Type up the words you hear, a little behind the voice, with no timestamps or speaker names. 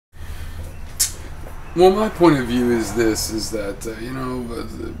Well, my point of view is this: is that you know,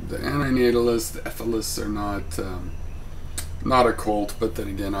 the antinatalists, the ethalists are not a cult, but then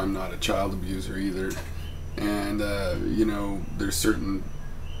again, I'm not a child abuser either. And you know, there's certain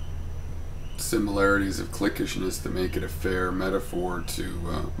similarities of cliquishness to make it a fair metaphor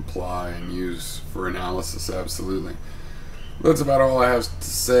to apply and use for analysis. Absolutely. That's about all I have to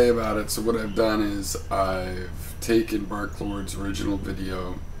say about it. So what I've done is I've taken barklord's original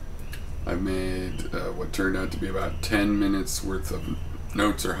video. I made what turned out to be about 10 minutes worth of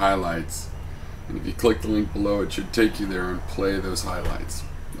notes or highlights. And if you click the link below, it should take you there and play those highlights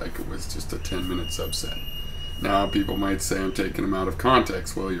like it was just a 10-minute subset. Now, people might say I'm taking them out of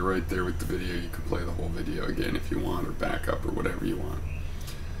context. Well, you're right there with the video. You can play the whole video again if you want, or back up, or whatever you want.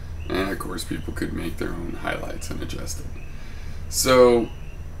 And of course, people could make their own highlights and adjust it. So,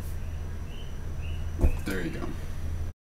 there you go.